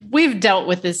we've dealt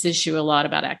with this issue a lot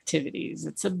about activities.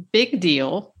 It's a big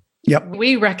deal. Yep.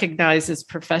 We recognize as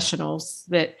professionals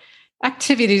that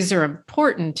activities are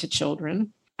important to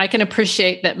children. I can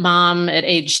appreciate that mom at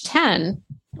age 10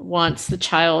 wants the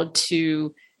child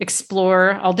to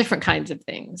explore all different kinds of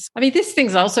things. I mean, these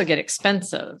things also get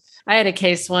expensive. I had a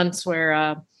case once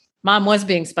where mom was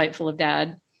being spiteful of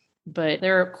dad, but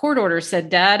their court order said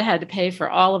dad had to pay for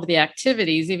all of the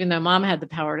activities, even though mom had the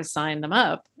power to sign them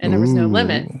up, and there was no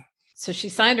limit. So she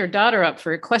signed her daughter up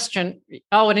for equestrian.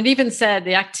 Oh, and it even said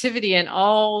the activity and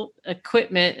all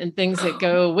equipment and things that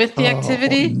go with the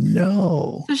activity.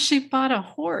 No. So she bought a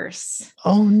horse.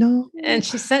 Oh, no. And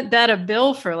she sent dad a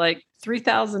bill for like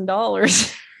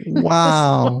 $3,000.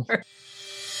 Wow.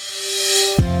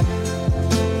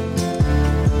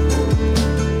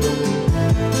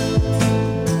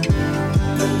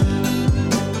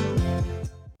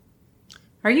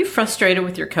 Are you frustrated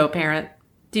with your co-parent?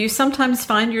 Do you sometimes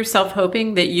find yourself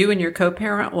hoping that you and your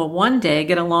co-parent will one day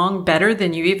get along better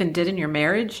than you even did in your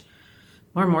marriage?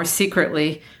 Or more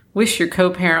secretly, wish your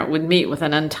co-parent would meet with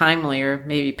an untimely or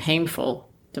maybe painful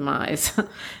demise?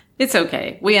 It's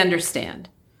okay. We understand.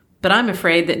 But I'm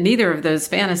afraid that neither of those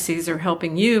fantasies are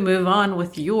helping you move on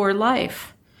with your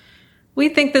life. We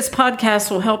think this podcast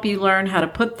will help you learn how to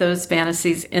put those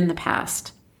fantasies in the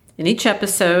past. In each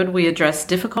episode, we address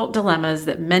difficult dilemmas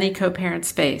that many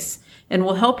co-parents face, and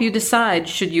will help you decide,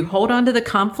 should you hold on to the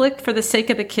conflict for the sake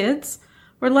of the kids,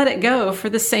 or let it go for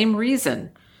the same reason?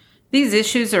 These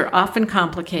issues are often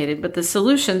complicated, but the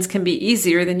solutions can be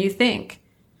easier than you think.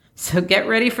 So get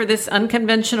ready for this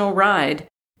unconventional ride.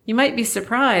 You might be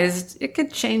surprised, it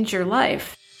could change your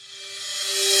life.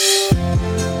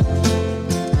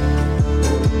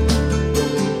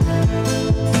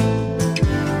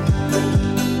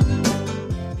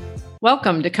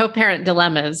 Welcome to Co-Parent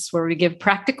Dilemmas, where we give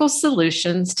practical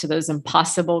solutions to those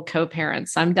impossible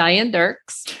co-parents. I'm Diane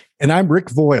Dirks. And I'm Rick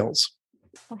Voiles.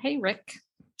 Oh, hey, Rick.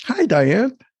 Hi,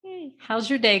 Diane. Hey, how's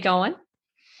your day going?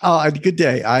 Oh, I had a good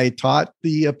day. I taught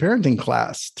the parenting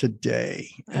class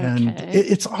today. And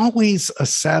it's always a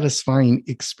satisfying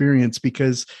experience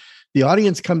because the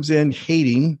audience comes in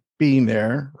hating being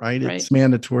there, right? It's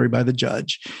mandatory by the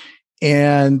judge.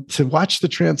 And to watch the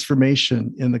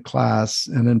transformation in the class,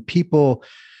 and then people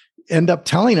end up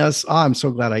telling us, oh, I'm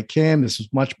so glad I came. This is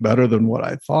much better than what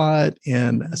I thought.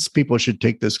 And people should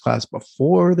take this class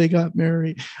before they got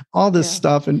married, all this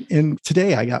stuff. And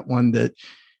today I got one that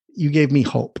you gave me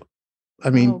hope. I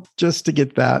mean, just to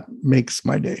get that makes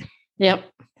my day. Yep.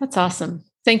 That's awesome.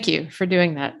 Thank you for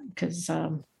doing that, because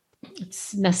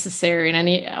it's necessary. And I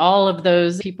need all of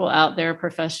those people out there,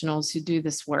 professionals who do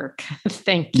this work.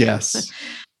 Thank you. Yes.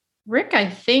 Rick, I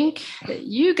think that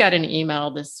you got an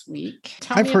email this week.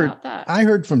 Tell me about that. I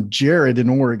heard from Jared in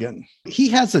Oregon. He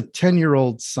has a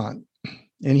 10-year-old son.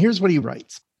 And here's what he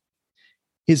writes.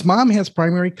 His mom has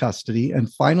primary custody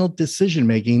and final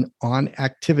decision-making on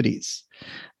activities.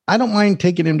 I don't mind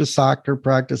taking him to soccer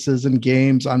practices and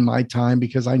games on my time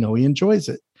because I know he enjoys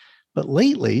it. But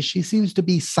lately, she seems to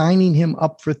be signing him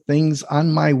up for things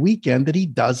on my weekend that he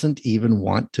doesn't even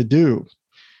want to do.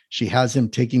 She has him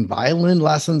taking violin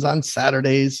lessons on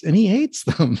Saturdays, and he hates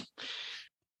them.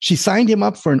 She signed him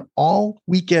up for an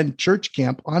all-weekend church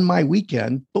camp on my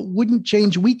weekend, but wouldn't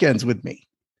change weekends with me.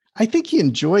 I think he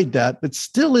enjoyed that, but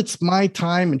still it's my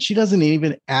time, and she doesn't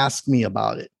even ask me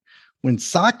about it. When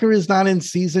soccer is not in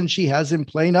season, she has him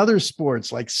playing other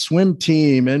sports like swim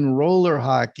team and roller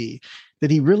hockey that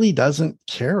he really doesn't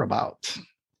care about.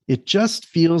 It just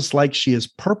feels like she is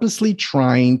purposely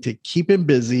trying to keep him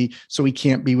busy so he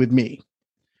can't be with me.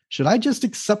 Should I just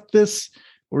accept this,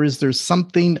 or is there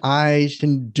something I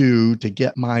can do to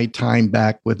get my time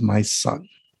back with my son?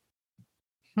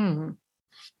 No,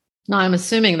 I'm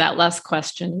assuming that last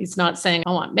question, he's not saying,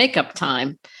 I want makeup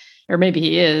time. Or maybe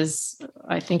he is.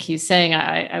 I think he's saying,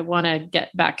 I want to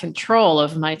get back control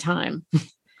of my time.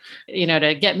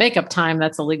 To get makeup time,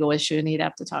 that's a legal issue, and he'd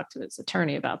have to talk to his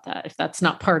attorney about that if that's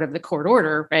not part of the court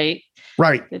order, right?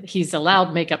 Right. That he's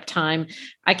allowed makeup time.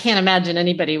 I can't imagine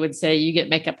anybody would say you get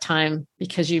makeup time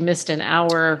because you missed an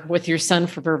hour with your son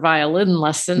for violin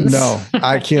lessons. No,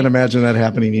 I can't imagine that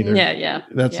happening either. Yeah.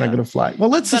 That's not going to fly. Well,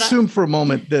 let's assume for a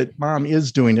moment that mom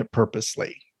is doing it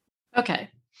purposely. Okay.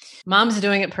 Mom's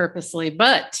doing it purposely,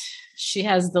 but she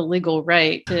has the legal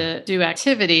right to do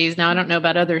activities. Now, I don't know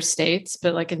about other states,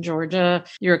 but like in Georgia,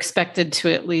 you're expected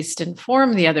to at least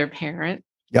inform the other parent.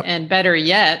 Yep. And better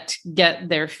yet, get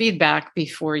their feedback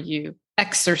before you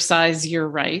exercise your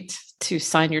right to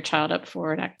sign your child up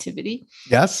for an activity.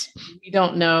 Yes. You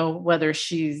don't know whether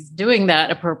she's doing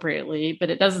that appropriately, but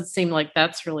it doesn't seem like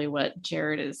that's really what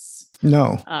Jared is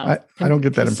No, I don't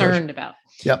get that concerned impression. about.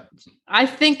 Yep. I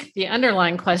think the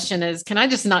underlying question is, can I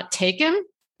just not take him?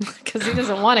 Because he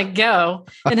doesn't want to go.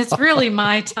 And it's really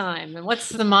my time. And what's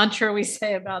the mantra we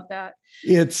say about that?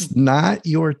 It's not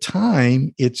your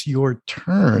time. It's your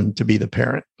turn to be the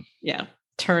parent. Yeah.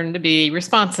 Turn to be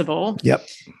responsible. Yep.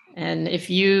 And if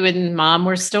you and mom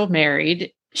were still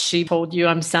married, she told you,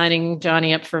 I'm signing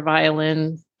Johnny up for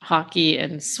violin, hockey,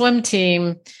 and swim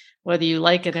team, whether you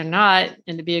like it or not.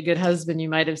 And to be a good husband, you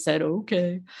might have said,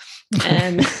 okay.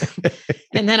 And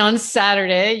and then on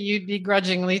Saturday, you'd be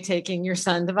grudgingly taking your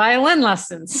son to violin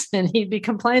lessons, and he'd be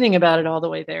complaining about it all the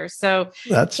way there. So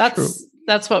that's true.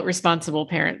 That's what responsible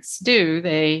parents do.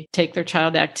 They take their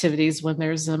child to activities when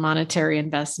there's a monetary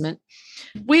investment.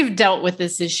 We've dealt with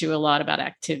this issue a lot about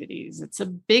activities. It's a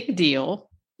big deal.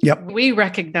 Yep. We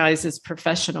recognize as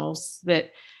professionals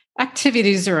that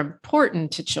activities are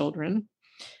important to children.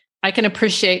 I can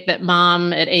appreciate that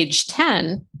mom at age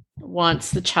 10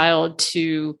 wants the child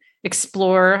to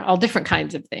explore all different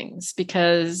kinds of things,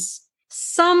 because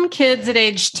some kids at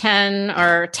age 10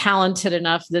 are talented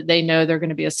enough that they know they're going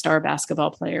to be a star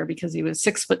basketball player because he was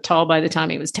 6 foot tall by the time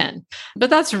he was 10. But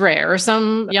that's rare.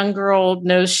 Some young girl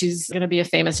knows she's going to be a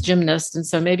famous gymnast. And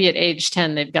so maybe at age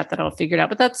 10, they've got that all figured out.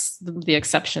 But that's the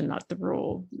exception, not the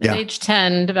rule. Yeah. At age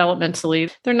 10,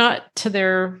 developmentally, they're not to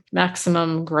their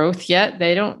maximum growth yet.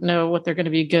 They don't know what they're going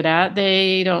to be good at.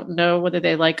 They don't know whether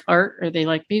they like art or they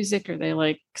like music or they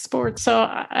like sports. So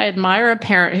I admire a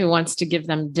parent who wants to give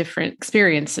them different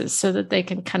experiences so that they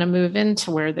can kind of move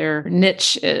into where their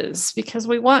niche is, because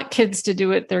we want kids to do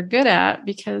what they're good at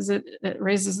because it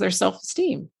raises their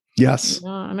self-esteem. Yes. You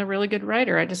know, I'm a really good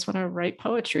writer. I just want to write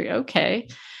poetry. Okay.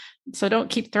 So don't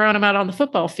keep throwing them out on the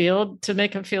football field to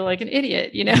make them feel like an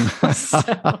idiot, you know?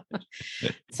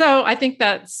 So I think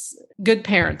that's good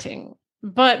parenting.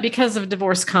 But because of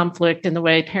divorce conflict and the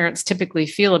way parents typically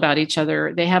feel about each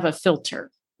other, they have a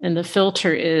filter. And the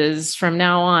filter is, from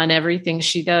now on, everything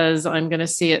she does, I'm going to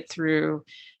see it through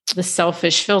the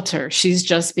selfish filter. She's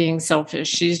just being selfish.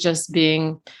 She's just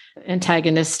being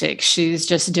antagonistic. She's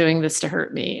just doing this to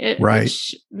hurt me. Right.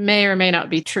 Which may or may not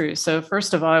be true. So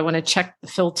first of all, I want to check the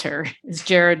filter. Is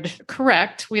Jared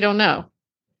correct? We don't know.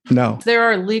 No. There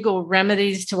are legal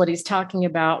remedies to what he's talking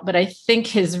about, but I think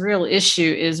his real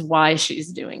issue is why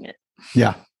she's doing it.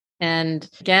 Yeah. And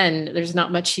again, there's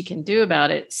not much he can do about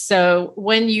it. So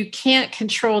when you can't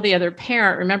control the other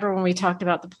parent, remember when we talked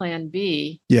about the plan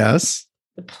B? Yes.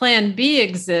 The plan B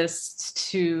exists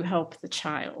to help the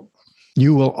child.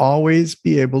 You will always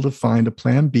be able to find a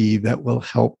plan B that will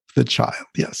help the child.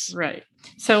 Yes. Right.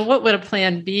 So what would a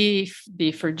plan B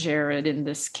be for Jared in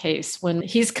this case? When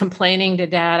he's complaining to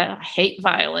dad, I hate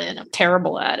violin, I'm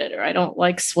terrible at it, or I don't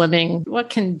like swimming. What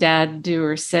can dad do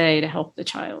or say to help the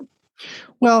child?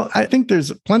 Well, I think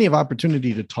there's plenty of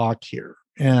opportunity to talk here.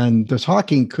 And the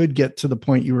talking could get to the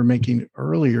point you were making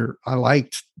earlier. I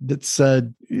liked that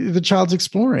said the child's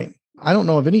exploring. I don't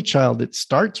know of any child that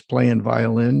starts playing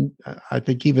violin. I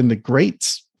think even the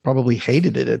greats probably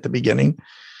hated it at the beginning.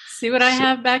 See what I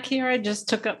have back here? I just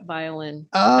took up violin.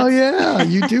 Oh, yeah.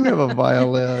 You do have a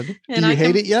violin. Do you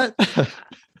hate it yet?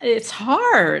 It's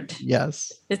hard.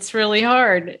 Yes. It's really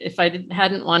hard. If I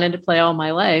hadn't wanted to play all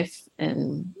my life,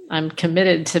 and I'm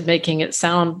committed to making it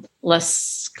sound less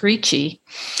screechy.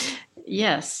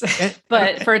 Yes.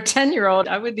 But for a 10-year-old,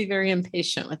 I would be very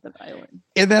impatient with the violin.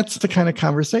 And that's the kind of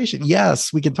conversation.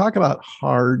 Yes, we can talk about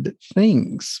hard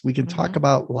things. We can talk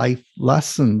about life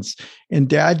lessons, and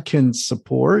dad can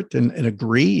support and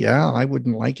agree. Yeah, I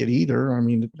wouldn't like it either. I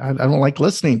mean, I don't like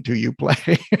listening to you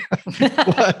play.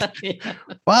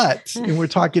 but and we're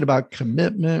talking about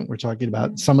commitment. We're talking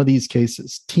about some of these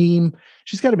cases, team.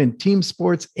 She's got them in team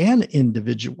sports and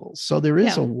individuals. So there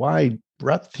is a wide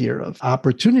breadth here of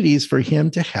opportunities for him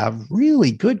to have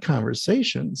really good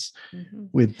conversations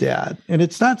with dad. And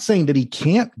it's not saying that he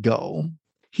can't go.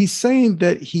 He's saying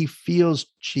that he feels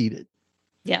cheated.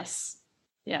 Yes.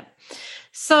 Yeah.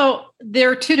 So there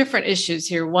are two different issues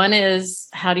here. One is,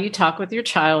 how do you talk with your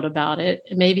child about it?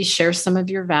 Maybe share some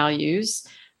of your values.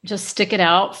 Just stick it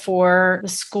out for the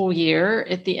school year.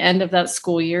 At the end of that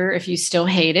school year, if you still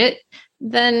hate it,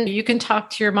 then you can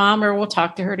talk to your mom, or we'll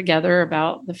talk to her together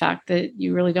about the fact that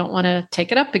you really don't want to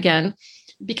take it up again.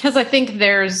 Because I think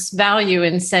there's value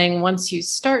in saying once you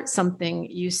start something,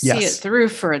 you see it through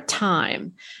for a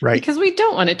time. Right. Because we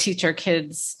don't want to teach our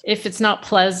kids, if it's not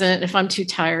pleasant, if I'm too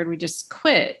tired, we just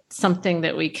quit something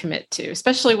that we commit to,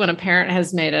 especially when a parent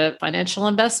has made a financial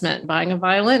investment. Buying a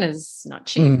violin is not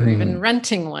cheap, or even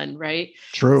renting one, right?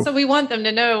 True. So we want them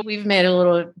to know we've made a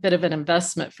little bit of an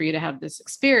investment for you to have this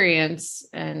experience,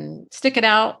 and stick it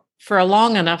out for a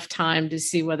long enough time to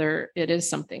see whether it is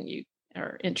something you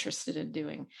are interested in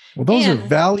doing. Well, those are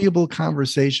valuable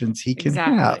conversations he can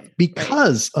have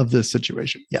because of this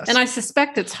situation. Yes. And I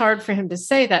suspect it's hard for him to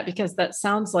say that because that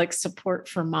sounds like support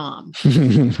for mom.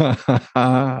 But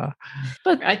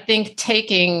I think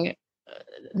taking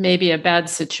maybe a bad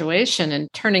situation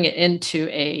and turning it into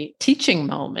a teaching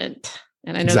moment.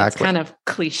 And I know that's kind of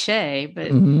cliche,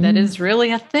 but that is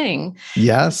really a thing.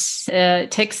 Yes.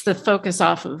 It takes the focus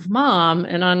off of mom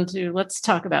and onto, let's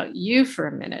talk about you for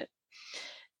a minute.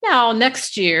 Now,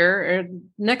 next year, or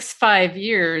next 5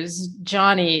 years,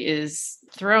 Johnny is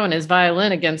throwing his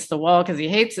violin against the wall because he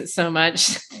hates it so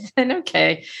much. And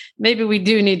okay, maybe we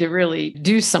do need to really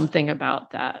do something about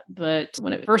that. But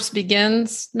when it first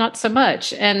begins, not so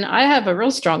much. And I have a real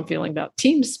strong feeling about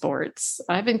team sports.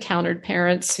 I've encountered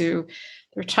parents who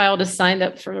their child is signed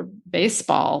up for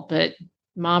baseball, but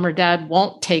mom or dad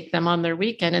won't take them on their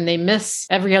weekend, and they miss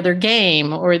every other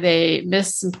game, or they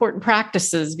miss important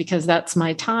practices because that's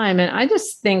my time. And I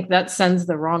just think that sends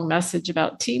the wrong message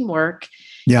about teamwork.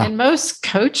 Yeah. And most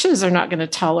coaches are not going to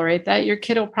tolerate that. Your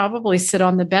kid will probably sit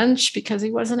on the bench because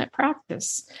he wasn't at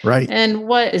practice. Right. And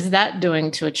what is that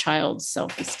doing to a child's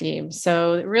self-esteem?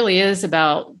 So it really is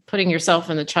about putting yourself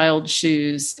in the child's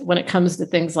shoes when it comes to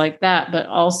things like that, but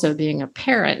also being a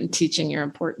parent and teaching your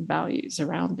important values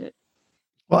around it.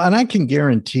 Well, and I can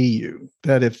guarantee you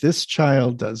that if this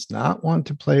child does not want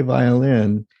to play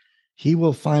violin, he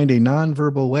will find a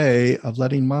nonverbal way of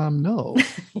letting mom know.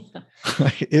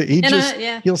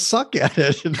 He'll suck at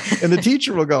it. And the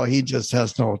teacher will go, he just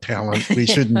has no talent. We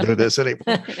shouldn't do this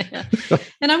anymore.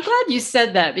 And I'm glad you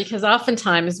said that, because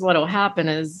oftentimes what will happen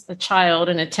is a child,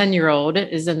 and a 10-year-old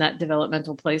is in that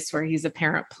developmental place where he's a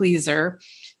parent pleaser.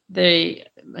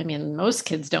 Most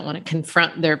kids don't want to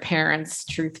confront their parents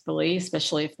truthfully,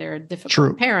 especially if they're a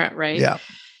difficult parent, right? Yeah.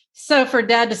 So for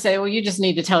dad to say, well, you just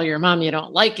need to tell your mom you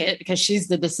don't like it because she's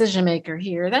the decision maker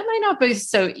here, that might not be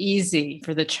so easy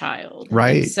for the child.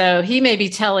 Right. And so he may be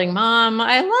telling mom,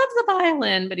 I love the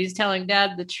violin, but he's telling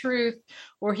dad the truth.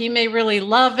 Or he may really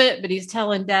love it, but he's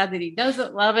telling dad that he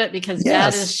doesn't love it because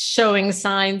dad is showing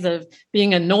signs of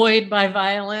being annoyed by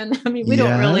violin. I mean, we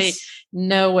don't really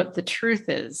know what the truth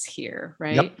is here,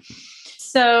 right? Yep.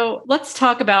 So let's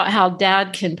talk about how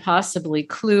dad can possibly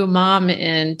clue mom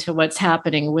into what's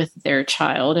happening with their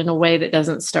child in a way that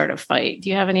doesn't start a fight. Do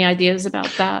you have any ideas about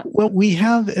that? Well, we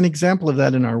have an example of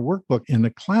that in our workbook in the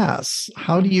class.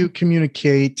 How do you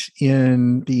communicate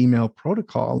in the email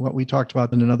protocol? What we talked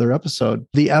about in another episode,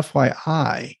 the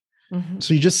FYI.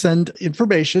 So you just send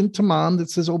information to mom that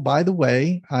says, oh, by the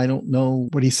way, I don't know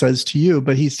what he says to you,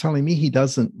 but he's telling me he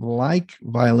doesn't like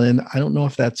violin. I don't know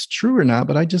if that's true or not,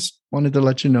 but I just wanted to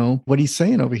let you know what he's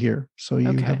saying over here. So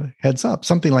you have a heads up,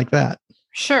 something like that.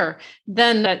 Sure.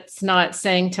 Then that's not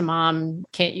saying to mom,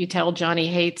 can't you tell Johnny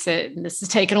hates it? And this is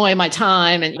taking away my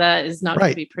time. And that is not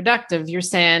going to be productive. You're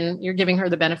saying, you're giving her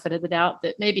the benefit of the doubt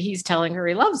that maybe he's telling her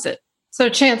he loves it. So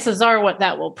chances are what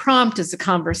that will prompt is a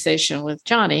conversation with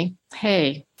Johnny.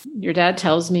 Hey, your dad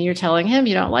tells me you're telling him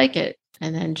you don't like it.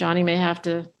 And then Johnny may have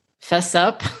to fess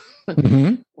up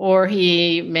or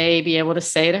he may be able to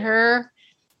say to her,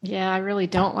 yeah, I really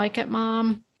don't like it,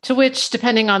 mom. To which,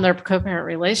 depending on their co-parent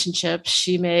relationship,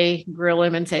 she may grill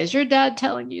him and say, is your dad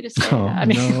telling you to say that?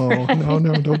 No,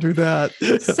 don't do that.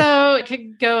 So it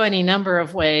could go any number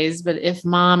of ways. But if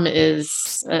mom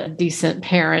is a decent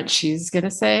parent, she's going to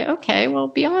say, okay, well,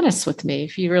 be honest with me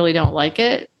if you really don't like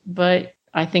it. But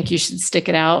I think you should stick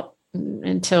it out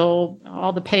until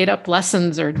all the paid up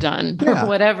lessons are done or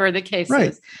whatever the case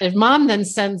is. If mom then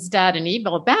sends dad an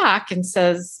email back and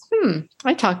says,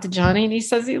 I talked to Johnny and he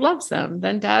says he loves them,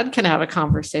 then dad can have a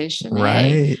conversation. Right.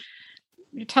 Hey,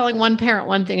 you're telling one parent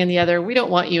one thing and the other. We don't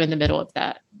want you in the middle of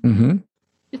that.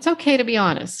 It's okay to be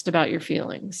honest about your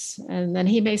feelings. And then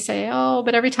he may say, oh,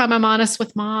 but every time I'm honest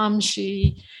with mom,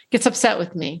 she gets upset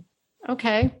with me.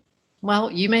 Okay.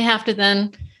 Well, you may have to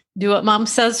then do what mom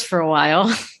says for a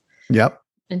while. Yep.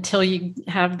 Until you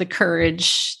have the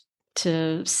courage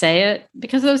to say it,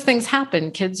 because those things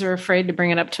happen. Kids are afraid to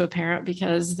bring it up to a parent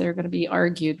because they're going to be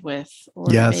argued with or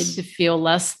made to feel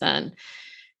less than.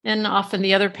 And often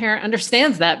the other parent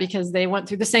understands that because they went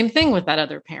through the same thing with that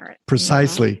other parent.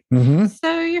 Precisely.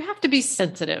 So you have to be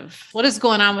sensitive. What is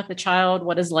going on with the child?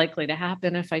 What is likely to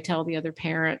happen if I tell the other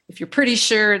parent? If you're pretty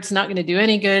sure it's not going to do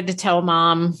any good to tell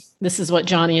mom, this is what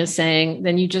Johnny is saying,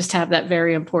 then you just have that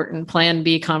very important plan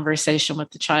B conversation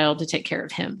with the child to take care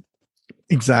of him.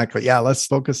 Exactly. Yeah. Let's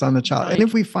focus on the child. Right. And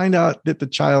if we find out that the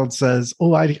child says,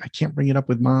 oh, I can't bring it up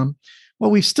with mom.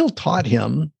 Well, we've still taught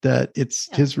him that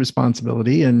it's his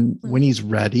responsibility and when he's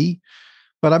ready.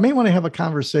 But I may want to have a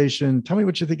conversation. Tell me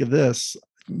what you think of this,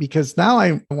 because now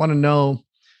I want to know,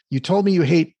 you told me you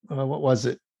hate, what was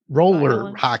it?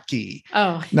 Roller hockey.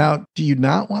 Oh. Now, do you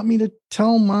not want me to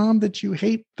tell mom that you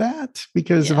hate that?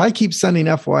 Because if I keep sending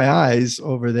FYIs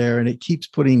over there and it keeps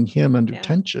putting him under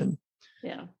tension,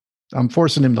 I'm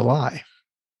forcing him to lie.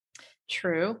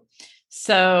 True.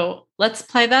 So let's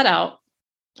play that out.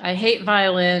 I hate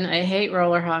violin. I hate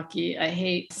roller hockey. I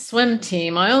hate swim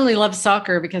team. I only love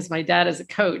soccer because my dad is a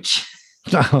coach.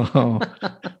 Oh.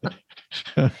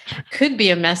 Could be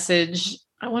a message.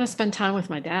 I want to spend time with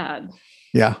my dad.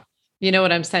 Yeah. You know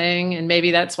what I'm saying? And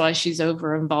maybe that's why she's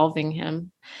over involving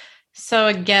him. So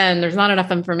again, there's not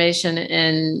enough information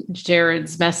in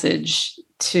Jared's message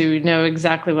to know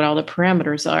exactly what all the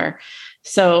parameters are.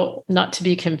 So not to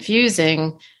be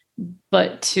confusing,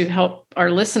 but to help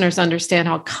our listeners understand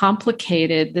how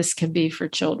complicated this can be for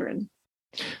children.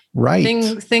 Right.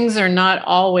 Things are not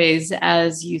always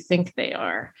as you think they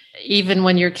are. Even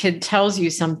when your kid tells you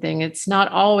something, it's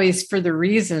not always for the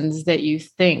reasons that you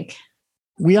think.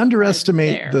 We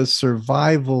underestimate the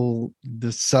survival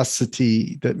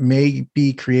necessity that may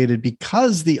be created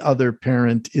because the other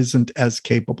parent isn't as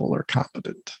capable or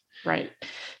competent. Right.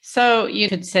 So you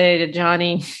could say to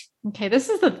Johnny, okay, this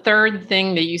is the third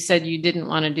thing that you said you didn't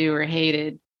want to do or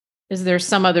hated. Is there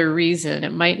some other reason?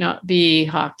 It might not be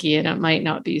hockey and it might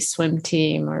not be swim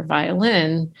team or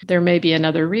violin. There may be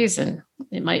another reason.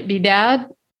 It might be dad.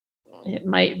 It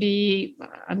might be,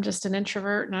 I'm just an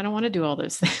introvert and I don't want to do all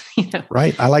those things.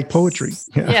 Right. I like poetry.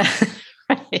 Yeah.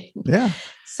 Right. Yeah.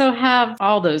 So have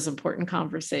all those important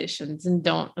conversations and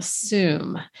don't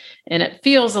assume. And it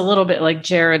feels a little bit like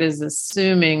Jared is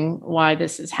assuming why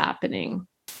this is happening.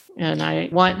 And I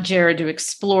want Jared to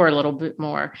explore a little bit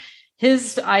more.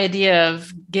 His idea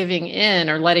of giving in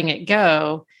or letting it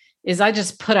go is I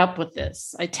just put up with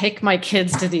this. I take my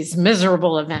kids to these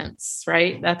miserable events,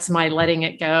 right? That's my letting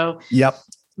it go. Yep.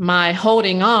 My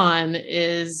holding on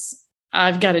is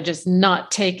I've got to just not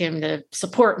take him to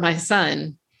support my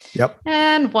son. Yep.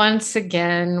 And once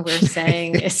again, we're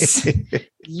saying it's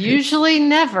usually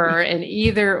never an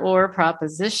either or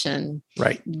proposition.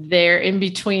 Right. There in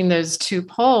between those two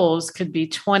poles could be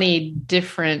 20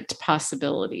 different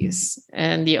possibilities.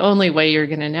 And the only way you're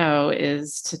going to know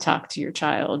is to talk to your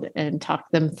child and talk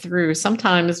them through.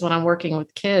 Sometimes when I'm working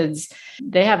with kids,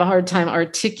 they have a hard time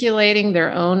articulating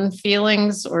their own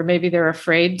feelings, or maybe they're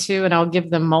afraid to, and I'll give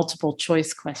them multiple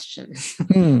choice questions.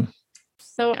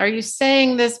 So are you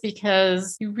saying this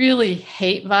because you really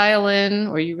hate violin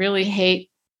or you really hate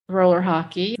roller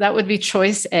hockey? That would be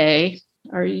choice A.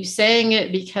 Are you saying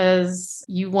it because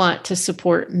you want to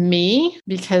support me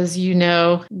because you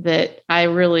know that I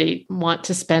really want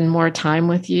to spend more time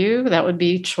with you? That would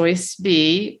be choice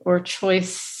B. Or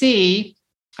choice C,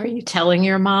 are you telling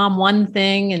your mom one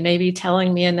thing and maybe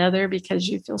telling me another because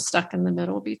you feel stuck in the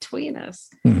middle between us?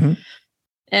 Mm-hmm.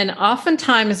 And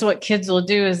oftentimes what kids will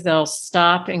do is they'll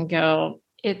stop and go,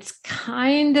 it's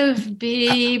kind of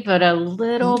B, but a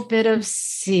little bit of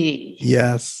C.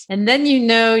 Yes. And then you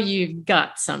know you've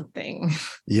got something.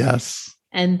 Yes.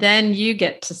 And then you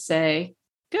get to say,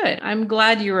 good, I'm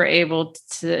glad you were able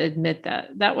to admit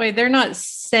that. That way they're not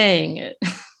saying it,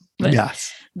 but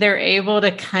yes, they're able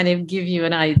to kind of give you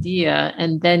an idea.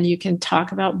 And then you can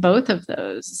talk about both of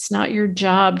those. It's not your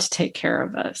job to take care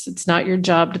of us. It's not your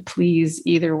job to please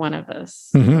either one of us.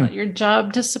 Mm-hmm. It's not your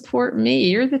job to support me.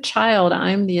 You're the child.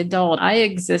 I'm the adult. I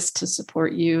exist to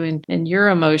support you and your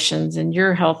emotions and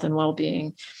your health and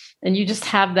well-being. And you just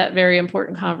have that very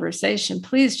important conversation.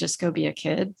 Please just go be a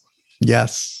kid.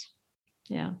 Yes.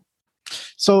 Yeah.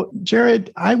 So,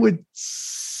 Jared, I would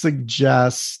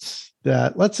suggest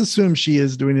that let's assume she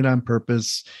is doing it on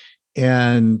purpose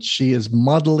and she is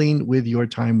muddling with your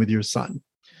time with your son.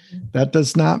 That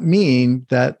does not mean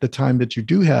that the time that you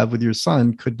do have with your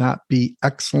son could not be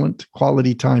excellent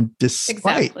quality time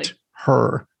despite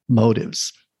her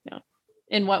motives. Yeah.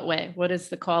 In what way? What is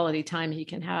the quality time he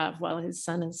can have while his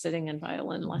son is sitting in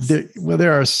violin lessons?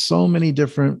 There are so many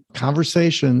different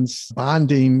conversations,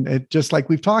 bonding, just like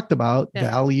we've talked about,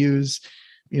 values.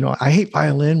 I hate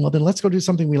violin. Well, then let's go do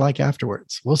something we like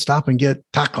afterwards. We'll stop and get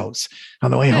tacos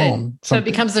on the way home. So it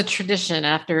becomes a tradition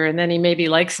after, and then he maybe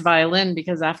likes violin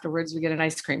because afterwards we get an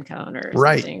ice cream cone or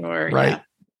something. Or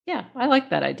Yeah, I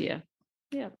like that idea.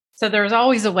 Yeah. So there's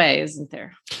always a way, isn't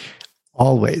there?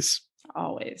 Always.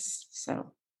 Always.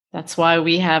 So that's why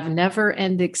we have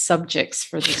never-ending subjects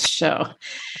for this show.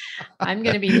 I'm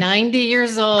going to be 90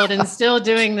 years old and still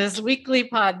doing this weekly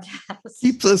podcast.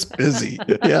 Keeps us busy.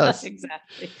 Yes.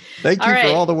 Exactly. Thank you for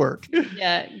all the work.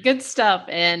 Yeah, good stuff.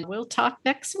 And we'll talk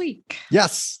next week.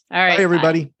 Yes. All right. Bye,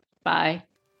 everybody. Bye.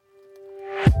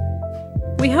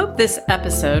 We hope this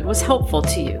episode was helpful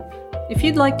to you. If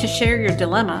you'd like to share your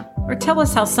dilemma or tell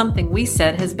us how something we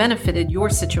said has benefited your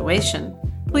situation,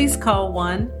 please call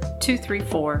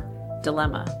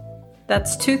 1-234-DILEMMA.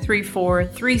 That's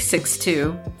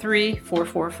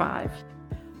 234-362-3445.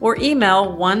 Or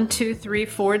email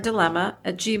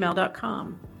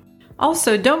 1234dilemma@gmail.com.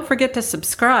 Also, don't forget to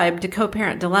subscribe to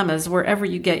Co-Parent Dilemmas wherever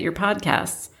you get your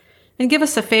podcasts, and give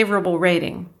us a favorable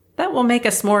rating. That will make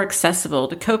us more accessible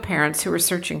to co-parents who are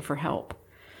searching for help.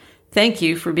 Thank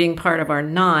you for being part of our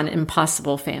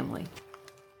non-impossible family.